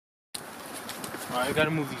Alright, I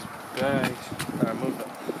gotta move these bags. Alright, move it.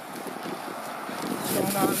 What's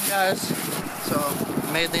going on, guys? So,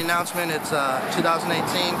 made the announcement. It's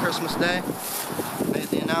 2018, Christmas Day. Made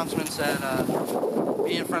the announcement, said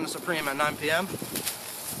be in front of Supreme at 9 p.m.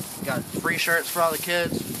 Got free shirts for all the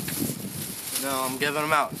kids. You know, I'm giving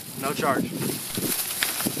them out. No charge.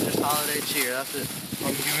 Just holiday cheer, that's it.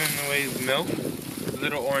 I'm giving away milk,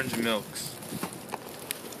 little orange milks.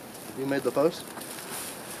 You made the post?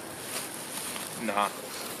 Nah.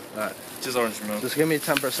 Alright. Just orange milk. Just give me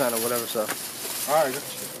 10% or whatever stuff. Alright, got you.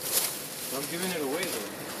 I'm giving it away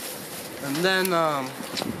though. And then,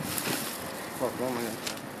 fuck, what am I gonna say?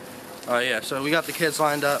 Yeah, so we got the kids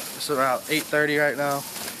lined up. It's about 8:30 right now.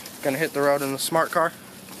 Gonna hit the road in the smart car.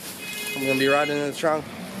 I'm gonna be riding in the trunk.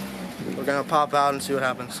 We're gonna pop out and see what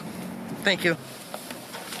happens. Thank you.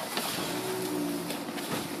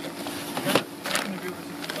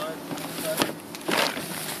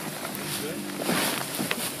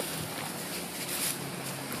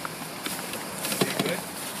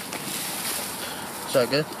 Is that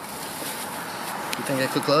good? You think I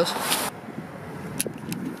could close?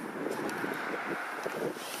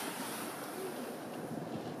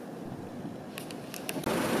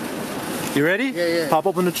 You ready? Yeah, yeah. Pop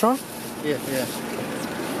open the trunk? Yeah, yeah.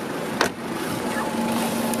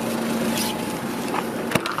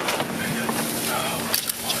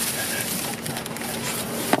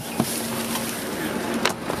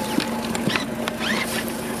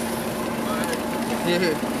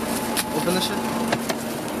 Here. Open this shit.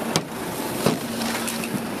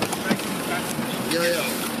 Yeah.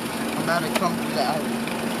 I'm about to come through the alley.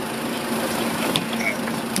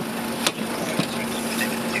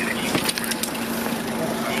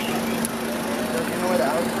 You know where the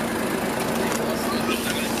alley is?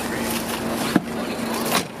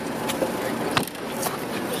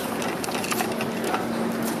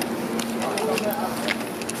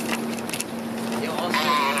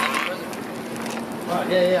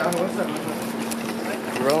 Yeah. What's up?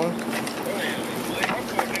 You rolling?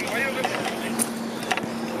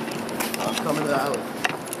 I'm coming to the alley.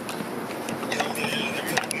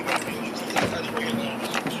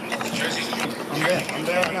 I'm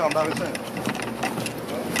there right now. I'm about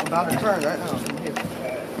to turn. Right now. I'm here.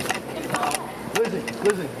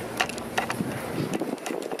 Lizzie.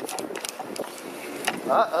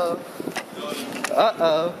 Uh-oh.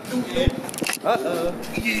 I'm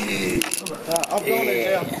going to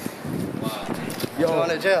jail. Yo. I'm going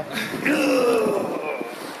to jail.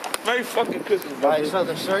 Merry fucking Christmas, bro. Alright, so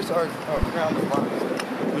the shirts are around the box.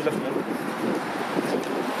 Who's left one?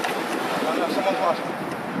 No, someone's watching.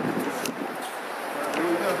 Here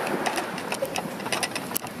we go.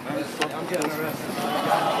 I'm getting arrested.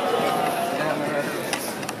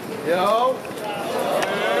 Yo!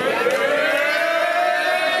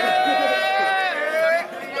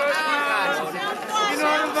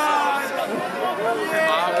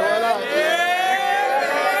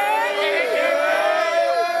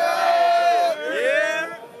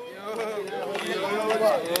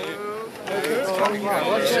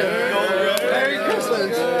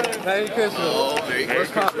 Merry Christmas. Oh, Merry Christmas.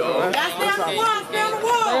 What's poppin', man?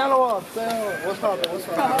 Stay on the wall. What's poppin'?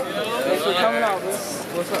 Thanks for coming out, man.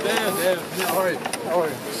 What's up? Damn. How are you?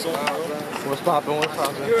 What's poppin'?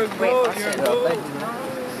 You're a boat. Thank you, man.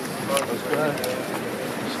 What's good?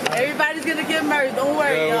 Everybody's gonna get married. Don't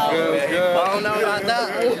worry, y'all. I don't know about that.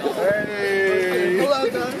 Hey. Pull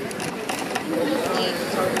out, guys.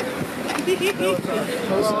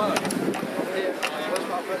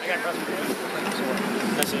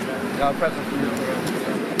 Got a present for you.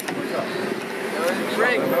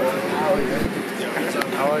 Rick.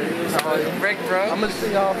 How are you? Rick, bro. I'm gonna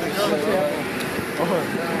see y'all. Thanks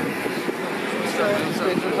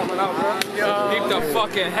for coming out, bro. Keep the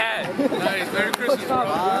fucking hat. Nice. Merry Christmas, bro.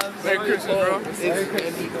 Merry Christmas, bro.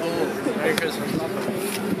 Merry Christmas.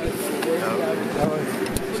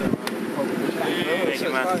 Thank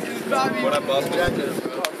you, man. What up, boss?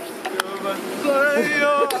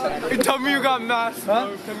 Hey, tell me you got masks.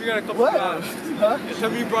 Huh? Tell me you got a couple masks. Huh?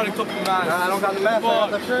 Tell me you brought a couple masks. Nah, I don't got the mask. I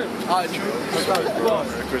got the shirt. Alright, true.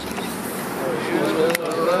 Merry Christmas.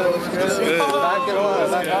 Good. Back it on.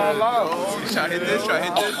 Try to hit this. He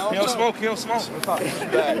don't smoke.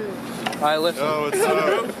 Alright, listen. Yo, what's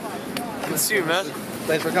up? Good to see you, man.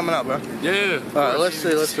 Thanks for coming out, bro. Yeah. Alright, let's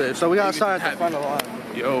see. So we gotta sign at the front of the line.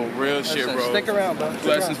 Yo, real shit, bro. Stick around, bro.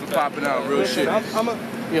 Blessings for popping out, real shit.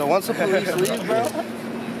 Once the police leave, bro.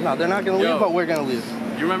 No, they're not gonna leave, but we're gonna leave.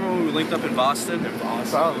 You remember when we linked up in Boston?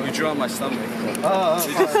 Probably. You drew on my stomach. I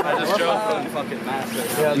just drew on fucking mask.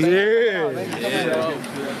 Yeah.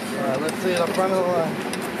 Alright, let's see the front of the line.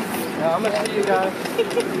 Yeah, I'm gonna see you guys.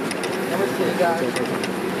 I'll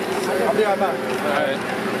be right back. Alright.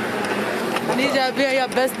 I need y'all to be on your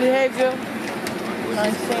best behavior. You know what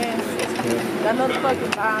I'm saying? Y'all know the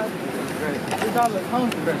fucking vibe. This dog is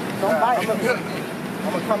hungry. Don't bite him. I'm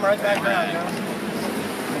gonna come right back down, man. I'm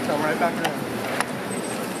gonna come right back down.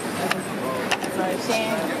 You know what I'm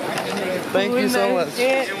saying? Thank you so much.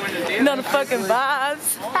 You know the fucking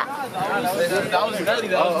vibes. That was ready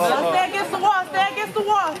though. Stay against the wall. Stay against the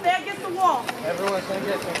wall. Stay against the wall. Everyone, thank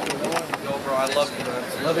you. Yo, bro, I love you, man.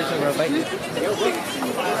 Love you too, bro. Thank you.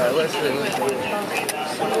 Alright, let's do it.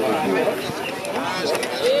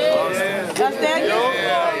 Y'all stay against the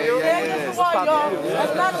wall. Stay against the wall, y'all.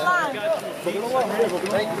 That's not a line.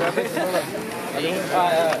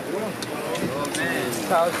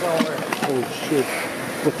 Oh shit.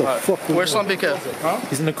 What the fuck? Where's Slumpy Kev? Huh?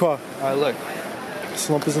 He's in the car. Alright, look.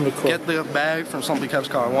 Slump is in the car. Get the bag from Slumpy Kev's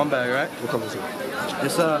car. One bag, right? What color is it?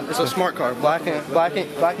 It's a smart car. Black and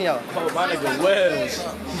yellow. Oh, my nigga, Wes.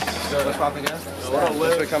 Yo, let's pop again.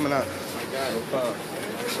 What's it coming up?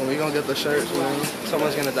 So we gonna get the shirts, man.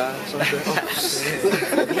 Someone's gonna die. Some shit.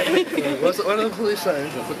 What are the police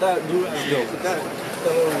saying? Put that, dude. Yo, put that.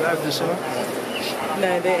 Grab this one.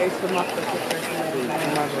 No, they asked for my fucking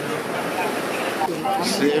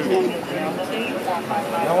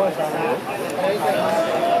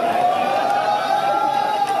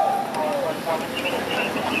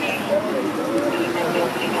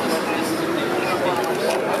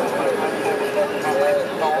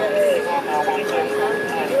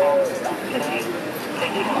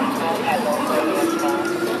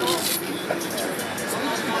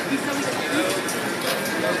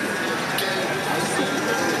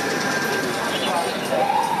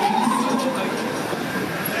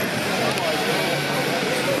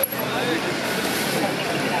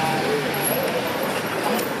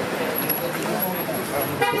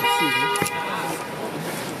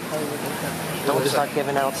Don't start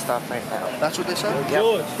giving out stuff right now. That's what they said?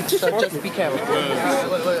 Yep. So just be careful.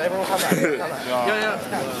 Look, everyone calm down. Yeah.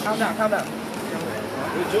 Calm down.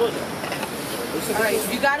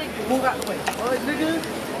 Alright, you got it, move out the way. Alright, nigga.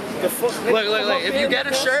 Look. If you get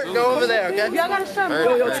a shirt, go over there, okay? Y'all got a shirt.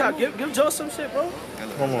 Yo, Chop, give Joe some shit, bro.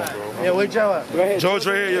 Come on, bro. Yeah, where Joe at? George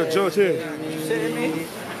right here. Yo, George here.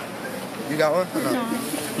 You got one? No.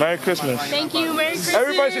 Merry Christmas. Thank you, Merry Christmas.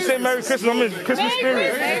 Everybody should say Merry Christmas. I'm in Christmas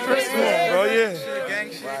spirit. Merry Christmas. Oh, yeah.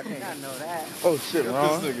 Oh, shit,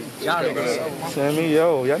 Ron. Sammy,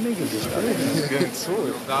 yo, y'all niggas is crazy.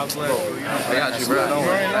 God bless. I got you, bro. Don't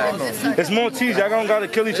worry. It's more teas. Y'all don't gotta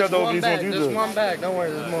kill each other over these ones. There's one bag. Don't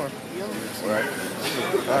worry, there's more. I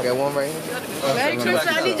got one right here. Merry Christmas.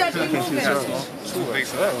 I need y'all to be moving. This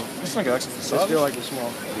nigga actually It's still like the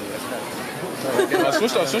small.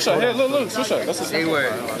 Switch up. Here, look, switch up. That's the same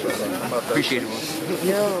word. Appreciate it.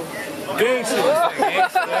 Yo. gangster. All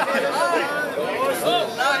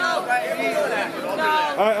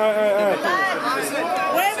right.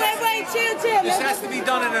 Wait, chill. This has to be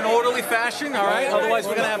done in an orderly fashion, all right? Otherwise,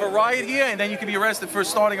 we're going to have a riot here, and then you can be arrested for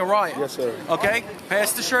starting a riot. Yes, sir. Okay?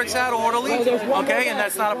 Pass the shirts out orderly, okay? And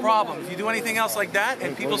that's not a problem. If you do anything else like that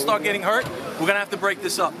and people start getting hurt, we're going to have to break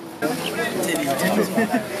this up. This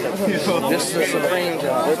is the Supreme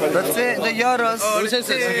job. That's it, the Yodas. Oh, the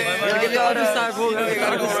Yodas. You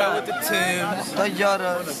got to go around with the Timbs. The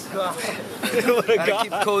Yodas. Gotta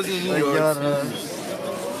keep cozy in New York.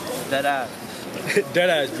 Dead ass. Dead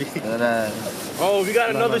ass. Oh, we got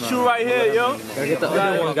another shoe right here, yo. Gotta get the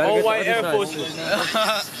other one. All white Air Force.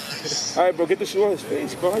 All right, bro, get the shoe on his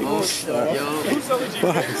face, bro. Y'all stay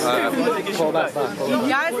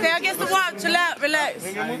against the wall. Chill out. Relax.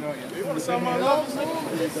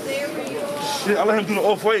 Shit, I let him do the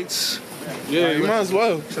off-whites. Yeah, you might as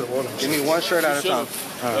well. Give me one shirt at a time.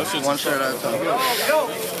 One shirt at a time.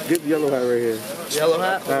 Get the yellow hat right here. Yellow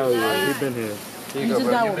hat? Hell yeah, he been here. You just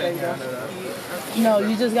got one, baby. No,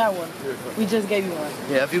 you just got one. We just gave you one.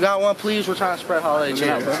 Yeah, if you got one, please, we're trying to spread holiday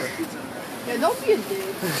cheer. Yeah, don't be a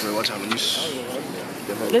dick. Wait, watch out when you...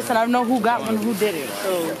 Listen, I know who got one and who did it.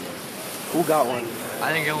 So, Who got one?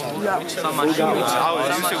 I didn't get one. who got the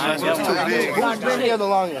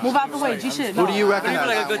Move out the way, G-shit. Who do you recognize?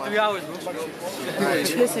 Like a good 3 hours, bro.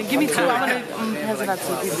 Listen, give me two. I'm hesitant to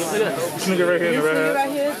give you one. This nigga right here in the This nigga red hat.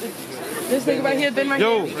 right here. This nigga right here been right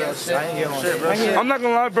Yo, here. Right here. I'm not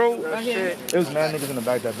gonna lie, bro. Right here. It was mad niggas in the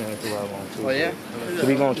back that been here too long too. Oh, yeah? So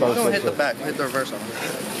we gonna try to Don't fix hit the it. back, hit the reverse on him.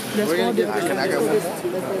 Let's go do it. Can I get one more?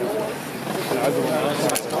 I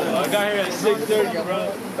got here at 6:30,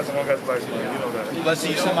 bro. That's a long ass bike, man. You know that. Let's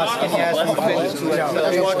see you send my skinny ass in the fitness. I'm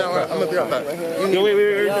gonna be right back. Yo, wait.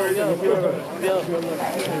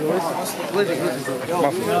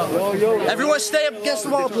 Everyone stay up against the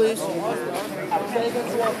wall, please. That's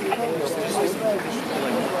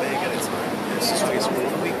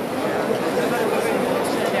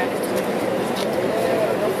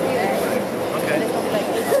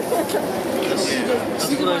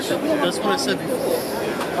what I said before.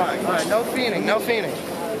 Alright, no fiending, no fiending.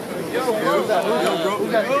 Who got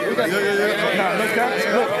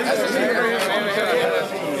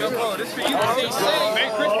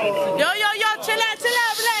Yo, chill out,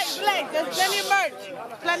 relax. There's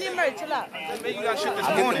plenty of merch, chill out. You got shit this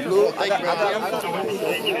morning.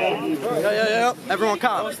 Yo. Everyone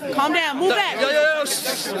calm. Calm down, move back. Yo.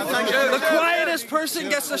 The quietest person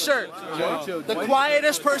gets the shirt. The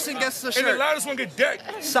quietest person gets the shirt. And the loudest one get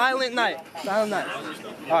decked. Silent night.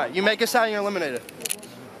 Alright, you make a sound, you're eliminated.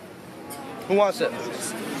 Who wants it?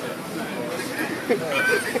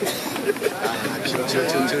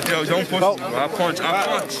 Yo, don't push. Oh. I punch.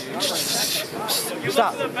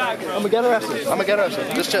 Stop. I'm gonna get arrested.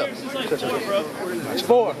 Just chill. It's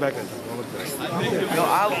 4. No, I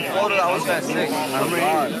voted. I was that sick. I'm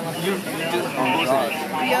ready.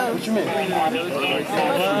 What you mean? I'm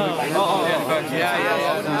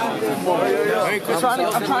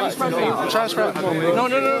trying to spread for you. No,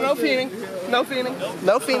 no fiending.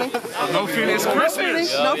 It's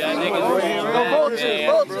Christmas.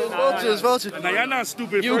 Vultures. Now y'all not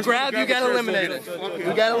stupid. You grab, you get eliminated.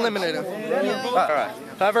 Alright.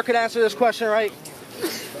 Whoever could answer this question right.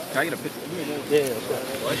 Can I get a picture? Yeah.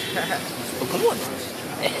 Come on.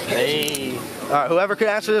 Hey. Alright, whoever could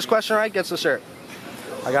answer this question right gets the shirt.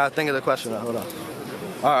 I gotta think of the question though. Hold on.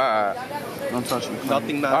 Alright. Don't touch me.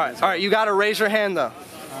 Nothing matters. Alright, you gotta raise your hand though.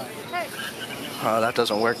 Oh, that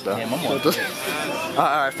doesn't work though.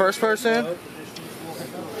 Alright, first person.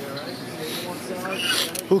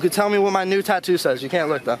 Who could tell me what my new tattoo says? You can't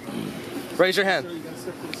look though. Raise your hand.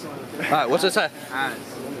 Alright, what's it say?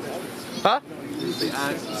 Huh?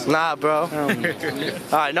 Nah, bro.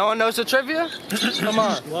 Alright, no one knows the trivia? Come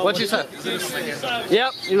on. What you say?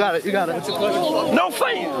 Yep, you got it. No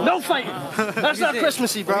fighting. That's not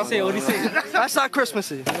Christmassy, bro. What do you say? That's not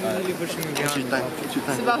Christmassy. What you think?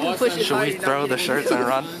 Should we throw the shirts and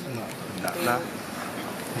run? No.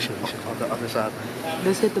 We should on the other side.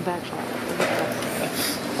 Let's hit the back shot.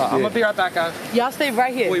 I'm gonna be right back, guys. Y'all stay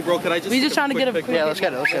right here. Wait, bro, can I just... We just trying to get a quick... Yeah, let's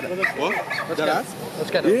get it. What? Let's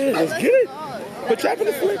get it. Yeah, let's get it. But trap in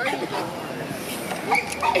the flick.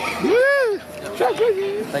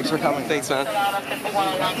 Thanks for coming. Thanks, man.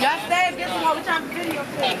 Y'all stay against the wall. We're trying to video.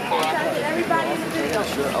 We're trying to get everybody in the video. I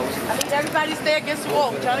need everybody to stay against the wall.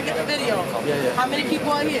 We're trying to get the video. Yeah. How many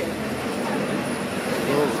people are here?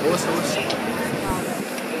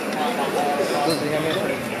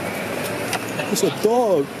 It's a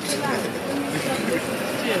dog.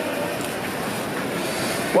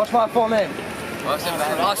 What's my full name?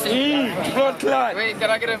 Austin. Blood clot. Wait, can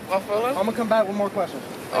I get a follow? I'm gonna come back with more questions.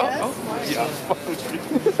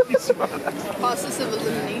 Process of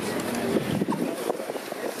elimination.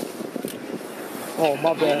 Oh,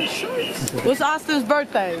 my bad. What's Austin's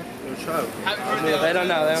birthday? They don't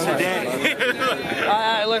know.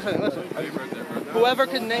 Alright, listen. Whoever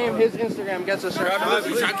can name his Instagram gets a shirt.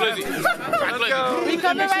 We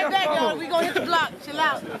coming right back, y'all. We gonna hit the block. Chill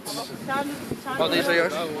out. Oh, these are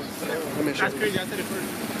yours? Let me show you.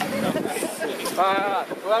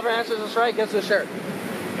 Whoever answers this right gets a shirt.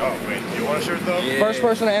 Oh, wait. You want a shirt, though? Yeah. First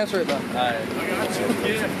person to answer it, though.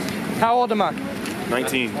 How old am I?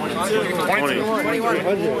 19. 20.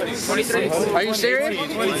 Are you serious?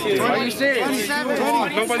 Are you serious?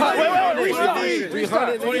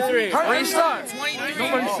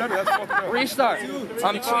 Restart.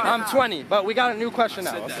 I'm 20, but we got a new question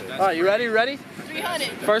now. All right, you ready? 300.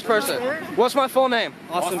 First person. What's my full name?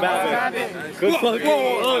 Austin Babbitt. Good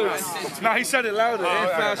fucking. Nah, he said it louder and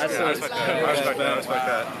faster. I respect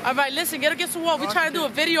that. All right, listen, get against the wall. We're trying to do a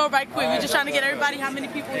video right quick. We're just trying to get everybody how many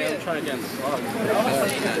people here.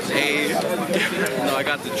 Hey. No, I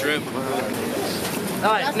got the drip.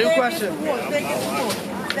 All right, new question.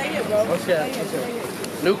 Stay here, bro. Let's get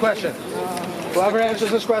it. New question. Whoever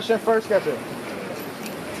answers this question first gets it.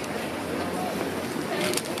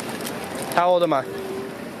 How old am I?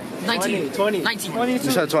 20. You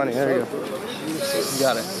said 20. There you go. You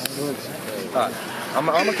got it. All right. I'm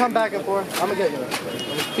gonna come back and forth. I'm gonna get you.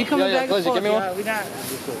 We coming back and Lizzie, forth. give me one. Yeah, we not.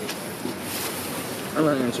 I'm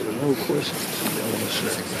not answering no question.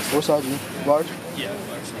 What size are you? Large? Yeah,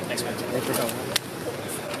 thanks, man. Thanks for coming.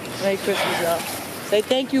 Merry Christmas, y'all. Say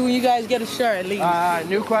thank you when you guys get a shirt, at least.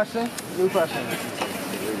 New question.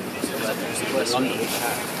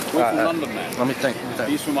 London, man. Let me think.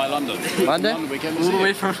 He's from my London. London? All the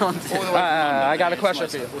way from London. I got a question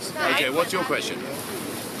for you. Okay, what's your question?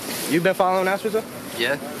 You've been following asspizza?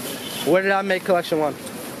 Yeah. Where did I make collection 1?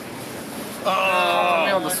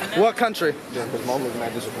 What country? Because mom was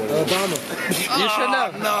mad disappointed. Obama. You should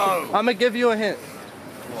know. No. I'm gonna give you a hint.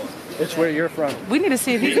 It's where you're from. We need to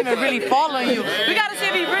see if he's even really following you. We gotta see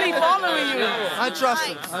if he's really following you. I trust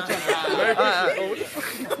him.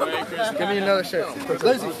 Give me another shirt.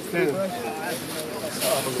 Lizzie.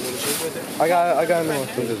 I got another one.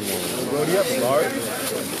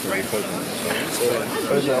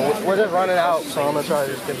 We're just running out, so I'm gonna try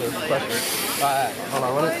to just get the question. Hold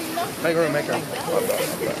on, make room.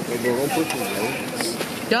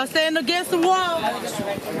 Y'all standing against the wall.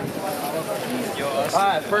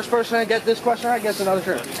 Alright, first person to get this question right gets another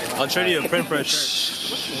shirt. I'll trade you a print for a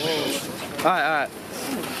shirt. Alright.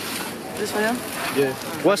 This for him? Yeah.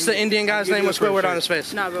 What's the Indian guy's name with Squidward on his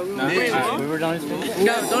face? Nah, bro. Squidward on his face?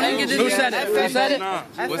 No, don't even get this. Who said it? Who said it?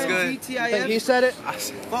 What's good? Think he said it?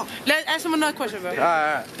 Let's ask him another question, bro.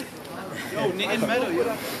 Alright.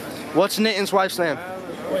 What's Nitin's wife's name?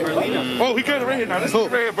 Oh, he got it right here now. This is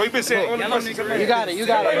right here, bro. You been saying all the questions. You got it,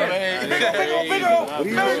 bro. Big ol'.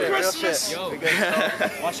 Merry Christmas.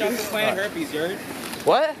 Watch out for playing herpes, you heard?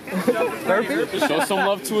 What? Herpes? Show some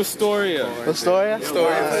love to Astoria. Astoria?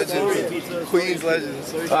 Legends. Queens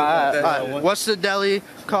Legends. Alright. What's the deli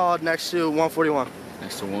called next to 141?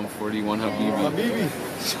 Next to 141 Habibi.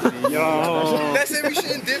 That's it, we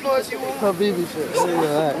shouldn't dip on you. Habibi shit.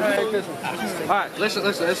 Alright, listen.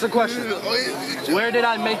 It's a question. Where did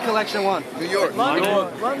I make collection 1? New York.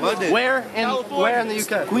 London. Where in the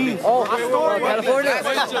UK? Queens. Oh, California.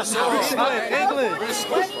 England.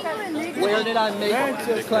 Where did I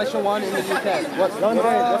make collection 1 in the UK? What? London.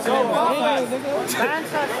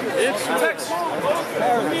 It's Texas.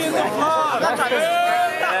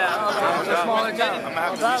 It's a smaller town. I'm gonna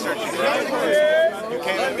have to research it. You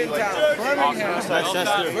can't let me like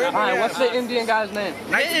Alright, what's the Indian guy's name?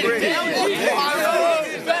 All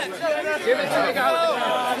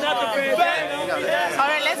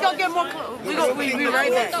right, let's go get more. We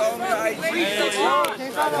right back.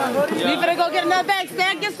 We better go get another bag.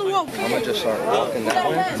 Stand against the wall. I'm gonna just start walking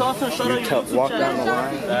down. Walk down the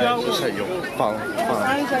line. Just say you'll follow. I'm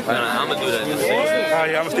gonna do that.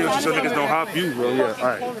 Alright, yeah, I'm gonna stay with you so niggas don't hop you, bro. Yeah,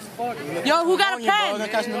 alright. Yo, who got a pen?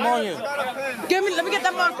 Give me. Let me get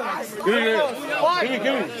that marker. Give me.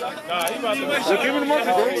 Give me the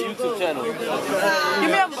marker, bro. YouTube channel. Give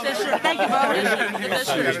me up with that shirt. Thank you, bro.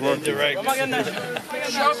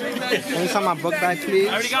 Can you sign my book bag, please?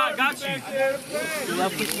 I already got you.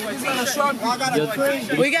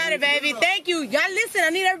 We got it, baby. Thank you. Y'all listen, I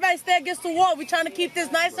need everybody to stay against the wall. We're trying to keep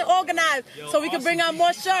this nice and organized so we can bring out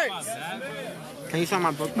more shirts. Can you sign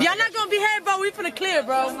my book bag? Y'all not gonna be here, bro. We finna clear,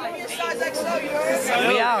 bro.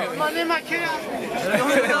 We out.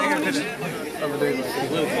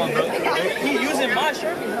 He using my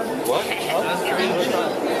shirt.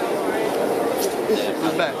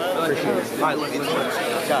 Who's back? Appreciate it. Alright, listen.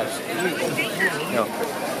 Guys. Yo.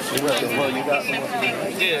 You got someone?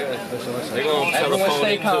 Yeah. They're gonna telephone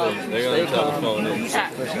stay in calm. too. They're gonna telephone in.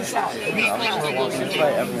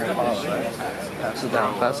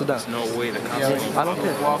 Pass it down. No way to I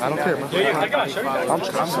don't care, man. I'm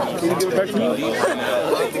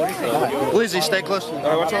Lizzie, stay close to me.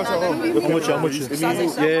 Alright, watch out. I'm with you.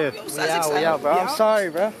 Yeah. We out, bro. I'm sorry,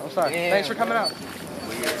 bro. I'm sorry. Thanks for coming out.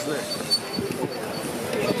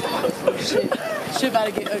 Shit about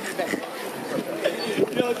to get ugly back.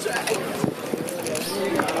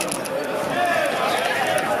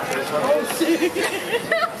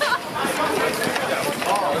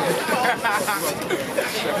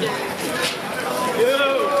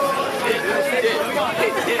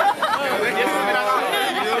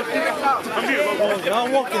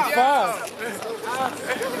 I'm walking fast.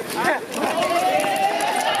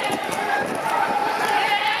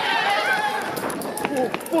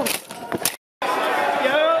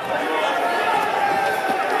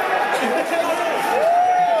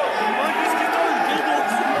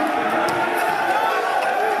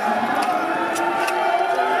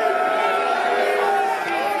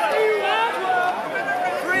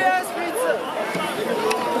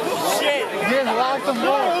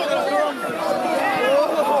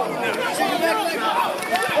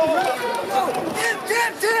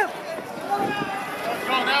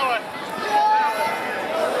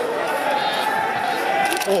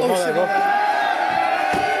 Oh, my bad, bro.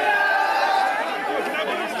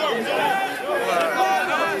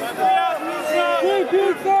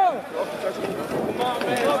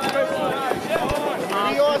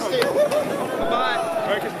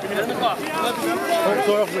 Merry Christmas!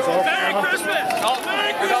 Merry Christmas!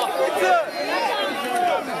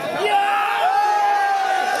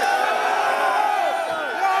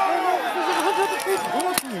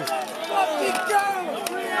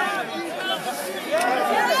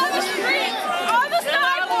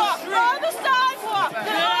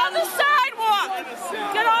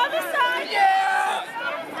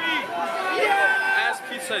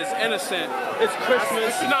 innocent. It's Christmas.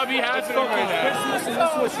 You should not be happening right now. Christmas and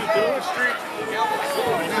this is what you do on the street.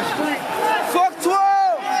 Fuck 12!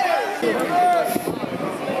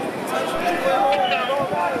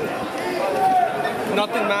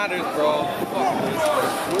 Nothing matters, bro.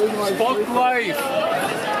 Fuck life.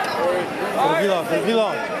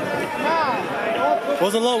 Vlog.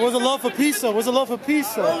 What's the love? What's the love for pizza? What's the love for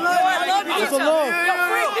pizza? I love pizza. What's the love? Yo,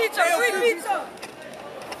 free pizza, free pizza.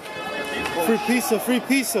 Free pizza, free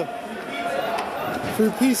pizza.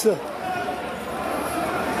 Free pizza.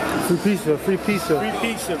 Free pizza, free pizza. Free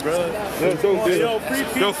pizza, bro.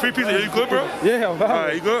 Yo, free pizza. You good, bro? Yeah, I'm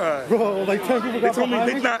Alright, you good? Alright. Bro, like 10 people got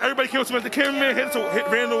behind me. Everybody came to me. The cameraman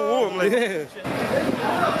ran the wall. I'm like, Yeah.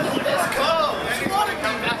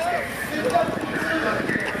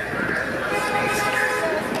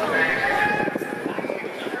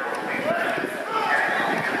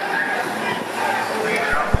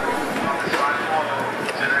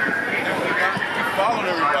 followed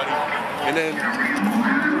everybody. And then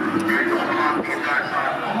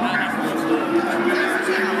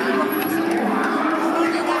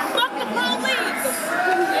Fuck the police!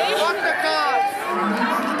 Fuck the cops.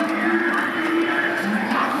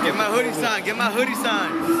 Get my hoodie sign, get my hoodie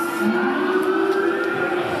sign.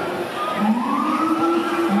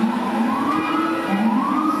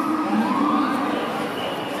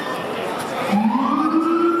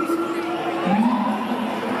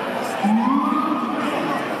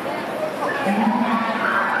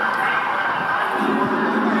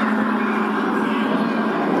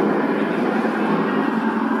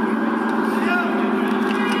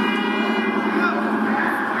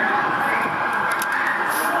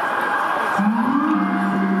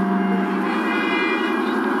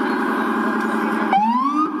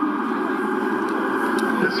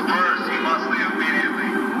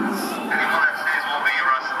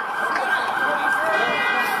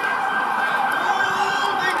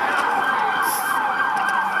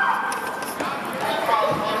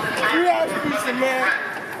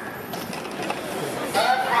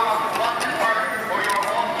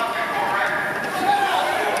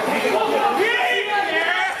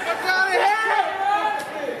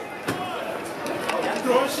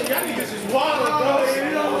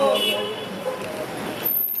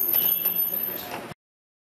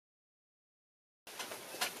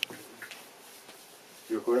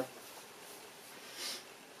 You recording?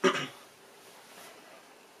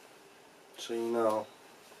 So you know,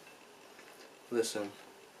 listen,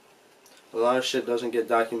 a lot of shit doesn't get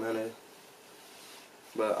documented,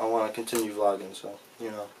 but I want to continue vlogging, so,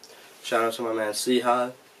 you know, shout out to my man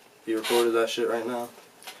C-Hod, he recorded that shit right now.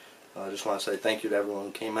 I just want to say thank you to everyone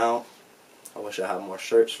who came out. I wish I had more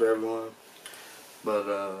shirts for everyone,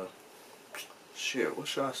 but, shit, what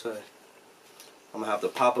should I say? I'm going to have the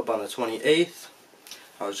pop-up on the 28th.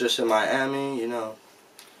 I was just in Miami, you know.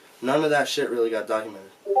 None of that shit really got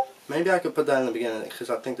documented. Maybe I could put that in the beginning, because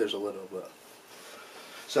I think there's a little, but...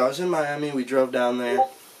 So I was in Miami, we drove down there,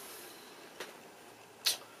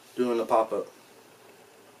 doing the pop-up.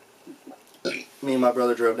 Me and my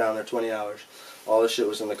brother drove down there 20 hours. All this shit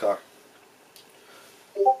was in the car.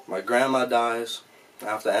 My grandma dies. I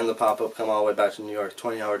have to end the pop-up, come all the way back to New York,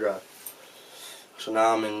 20-hour drive. So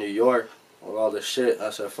now I'm in New York with all this shit.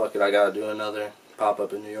 I said, fuck it, I gotta do another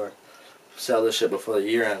pop-up in New York. Sell this shit before the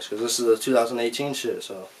year ends, because this is the 2018 shit,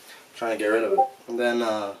 so I'm trying to get rid of it. And then,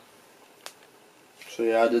 so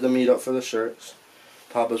yeah, I did the meetup for the shirts.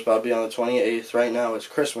 Pop-up's about to be on the 28th. Right now it's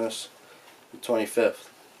Christmas, the 25th.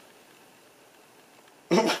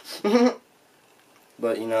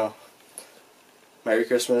 But, you know, Merry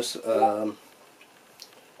Christmas. I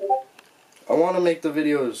want to make the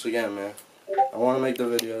videos again, man. I want to make the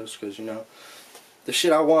videos because, you know, the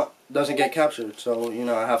shit I want doesn't get captured. So, you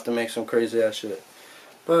know, I have to make some crazy ass shit.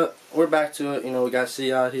 But we're back to it. You know, we got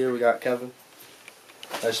C out here. We got Kevin.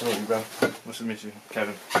 Nice to meet you, bro. Nice to meet you,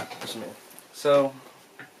 Kevin. Nice to meet you. So,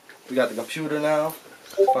 we got the computer now.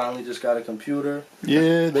 Finally just got a computer.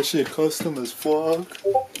 Yeah, that shit custom as fuck.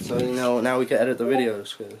 So, you know, now we can edit the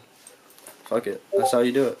videos. Cause fuck it. That's how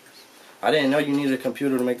you do it. I didn't know you needed a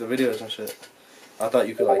computer to make the videos and shit. I thought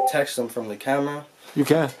you could, like, text them from the camera. You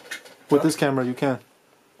can. With this camera, you can.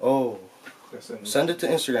 Oh. Send it to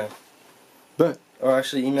Instagram. Bet. Or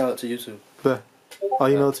actually email it to YouTube. Bet. I'll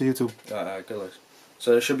email it to YouTube. Alright, good luck.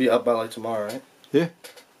 So it should be up by, like, tomorrow, right? Yeah.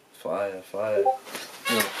 Fire, fire.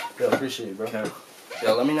 Yo, appreciate you, bro. Okay.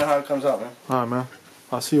 Yeah, let me know how it comes out, man. Alright, man.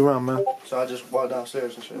 I'll see you around, man. So I just walk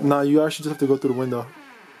downstairs and shit? Nah, you actually just have to go through the window.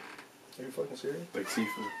 Are you fucking serious? Like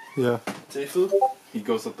seafood. Yeah. Seafood? He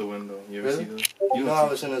goes up the window. You ever Really? see that? You know I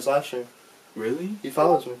was in his live stream. Really? He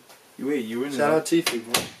follows me. Wait, you were in Shout out Tifu,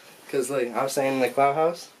 man. Cause like I was saying in the cloud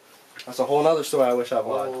house, That's a whole other story I wish I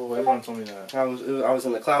vlogged. Oh, everyone told me that. I was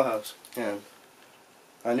in the Cloud House, and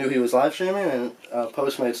I knew he was live streaming, and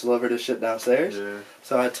Postmates delivered his shit downstairs. Yeah.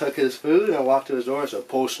 So I took his food and I walked to his door. So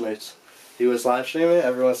Postmates, he was live streaming.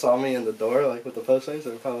 Everyone saw me in the door, like with the Postmates.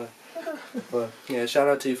 They were probably, but yeah, shout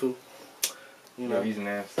out Tifu. You know, Yo, he's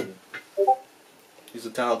nasty. he's a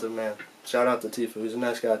talented man. Shout out to Tifu. He's a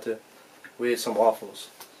nice guy too. We ate some waffles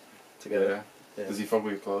together. Yeah. Does he fuck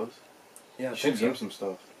with your clothes? Yeah, I You should think give so. him some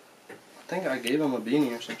stuff. I think I gave him a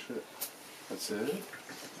beanie or some shit. That's it?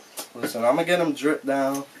 Listen, I'm gonna get him dripped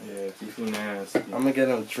down. Yeah, Tifu nasty. I'm gonna get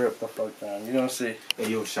him dripped the fuck down. You gonna see. Hey,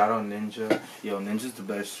 yo, shout out Ninja. Yo, Ninja's the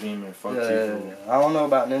best streamer. Fuck Yeah, Tifu. yeah. I don't know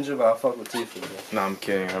about Ninja, but I fuck with Tifu. Bro. Nah, I'm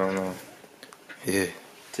kidding. I don't know. Yeah.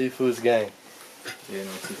 Tifu's gang. Yeah, no,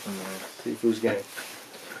 Tifu nasty. Tifu's gang.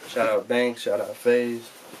 Shout out Banks. Shout out FaZe.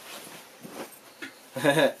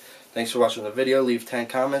 Thanks for watching the video. Leave 10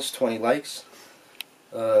 comments, 20 likes.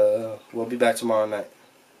 We'll be back tomorrow night.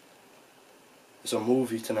 It's a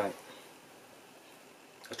movie tonight.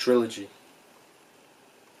 A trilogy.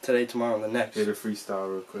 Today, tomorrow, and the next. Hit a freestyle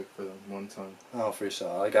real quick for them one time. I don't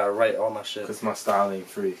freestyle. I gotta write all my shit. Cause my style ain't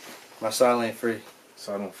free. My style ain't free.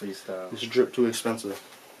 So I don't freestyle. This drip too expensive.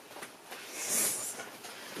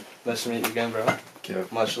 Nice to meet you again, bro. Okay.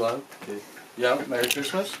 Much love. Okay. Yeah, Merry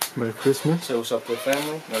Christmas. Merry Christmas. Say what's up to the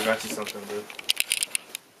family. I got you something, dude.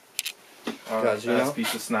 Guys, you know?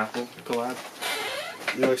 Asspizza Snapple collab.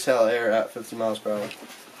 You exhale air at 50 miles per hour.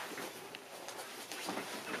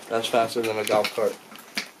 That's faster than a golf cart.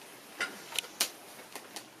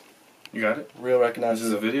 You got it? Real recognizes This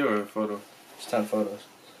is a video or a photo? It's 10 photos.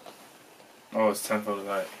 Oh, it's 10 photos.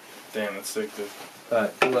 Alright. Damn, that's sick, dude.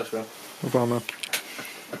 Alright, good luck, bro. No problem, man.